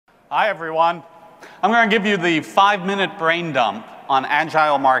Hi, everyone. I'm going to give you the 5-minute brain dump on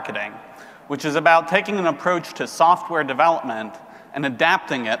Agile marketing, which is about taking an approach to software development and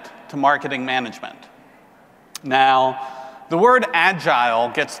adapting it to marketing management. Now, the word Agile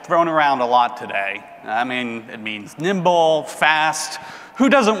gets thrown around a lot today. I mean, it means nimble, fast. Who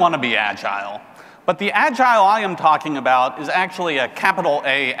doesn't want to be Agile? But the Agile I am talking about is actually a capital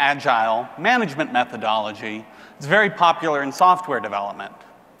A Agile management methodology. It's very popular in software development.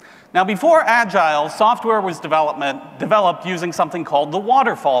 Now, before Agile, software was developed using something called the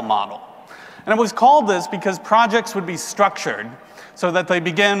Waterfall Model. And it was called this because projects would be structured so that they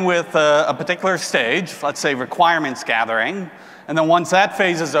begin with a particular stage, let's say requirements gathering, and then once that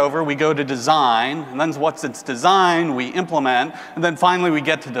phase is over, we go to design, and then once it's designed, we implement, and then finally we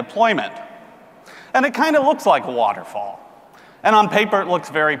get to deployment. And it kind of looks like a waterfall. And on paper, it looks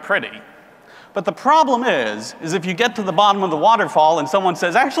very pretty. But the problem is if you get to the bottom of the waterfall and someone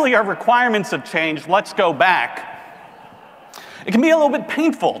says, actually, our requirements have changed, let's go back, it can be a little bit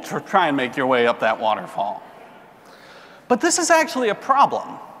painful to try and make your way up that waterfall. But this is actually a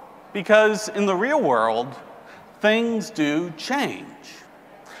problem, because in the real world, things do change.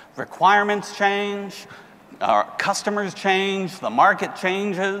 Requirements change, our customers change, the market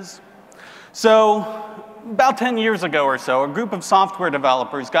changes. So about 10 years ago or so, a group of software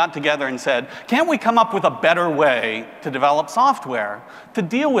developers got together and said, can't we come up with a better way to develop software to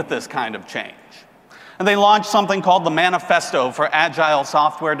deal with this kind of change? And they launched something called the Manifesto for Agile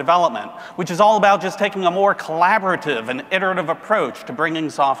software development, which is all about just taking a more collaborative and iterative approach to bringing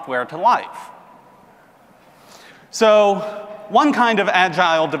software to life. So one kind of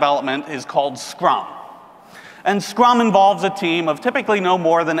Agile development is called Scrum. And Scrum involves a team of typically no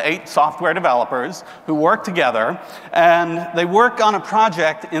more than 8 software developers who work together, and they work on a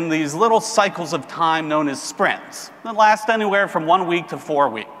project in these little cycles of time known as sprints that last anywhere from 1 week to 4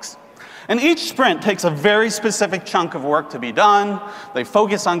 weeks. And each sprint takes a very specific chunk of work to be done. They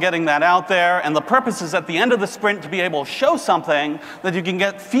focus on getting that out there, and the purpose is at the end of the sprint to be able to show something that you can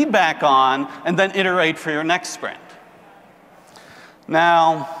get feedback on and then iterate for your next sprint.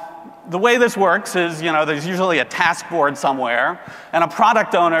 Now, the way this works is, there's usually a task board somewhere, and a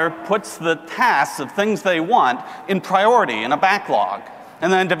product owner puts the tasks of things they want in priority in a backlog.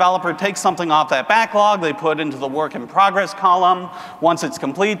 And then a developer takes something off that backlog, they put it into the work in progress column. Once it's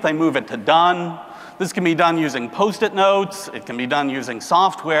complete, they move it to done. This can be done using Post-it notes, it can be done using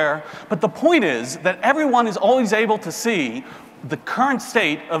software. But the point is that everyone is always able to see the current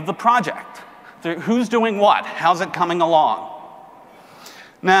state of the project. Who's doing what? How's it coming along?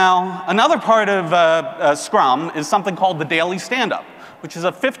 Now, another part of Scrum is something called the daily stand-up, which is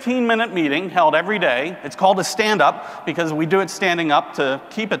a 15-minute meeting held every day. It's called a stand-up because we do it standing up to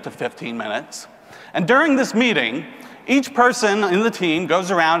keep it to 15 minutes. And during this meeting, each person in the team goes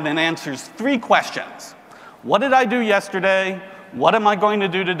around and answers 3 questions. What did I do yesterday? What am I going to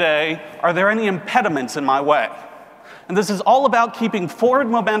do today? Are there any impediments in my way? And this is all about keeping forward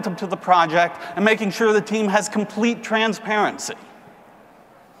momentum to the project and making sure the team has complete transparency.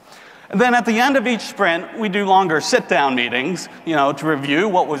 And then at the end of each sprint, we do longer sit-down meetings, to review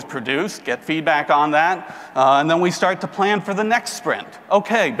what was produced, get feedback on that, and then we start to plan for the next sprint.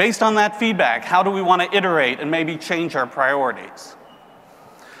 Okay, based on that feedback, how do we want to iterate and maybe change our priorities?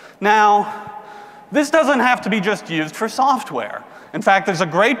 Now, this doesn't have to be just used for software. In fact, there's a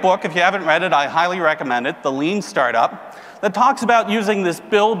great book, if you haven't read it, I highly recommend it, The Lean Startup, that talks about using this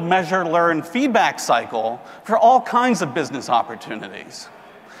build, measure, learn feedback cycle for all kinds of business opportunities.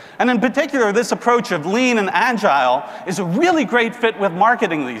 And in particular, this approach of lean and agile is a really great fit with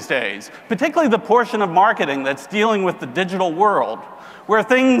marketing these days, particularly the portion of marketing that's dealing with the digital world, where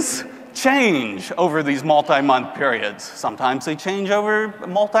things change over these multi-month periods. Sometimes they change over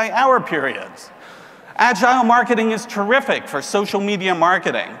multi-hour periods. Agile marketing is terrific for social media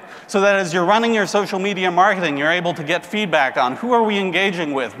marketing, so that as you're running your social media marketing, you're able to get feedback on who are we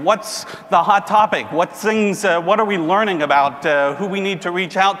engaging with, what's the hot topic, what are we learning about who we need to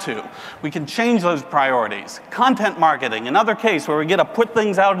reach out to. We can change those priorities. Content marketing, another case where we get to put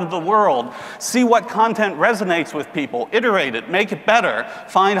things out into the world, see what content resonates with people, iterate it, make it better,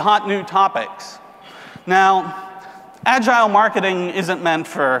 find hot new topics. Now, Agile marketing isn't meant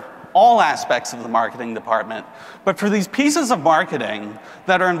for all aspects of the marketing department, but for these pieces of marketing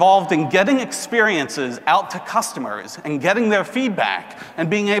that are involved in getting experiences out to customers and getting their feedback and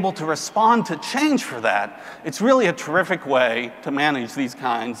being able to respond to change for that, it's really a terrific way to manage these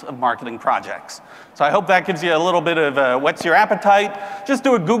kinds of marketing projects. So I hope that gives you a little bit of whet's your appetite. Just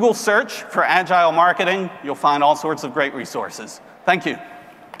do a Google search for Agile marketing. You'll find all sorts of great resources. Thank you.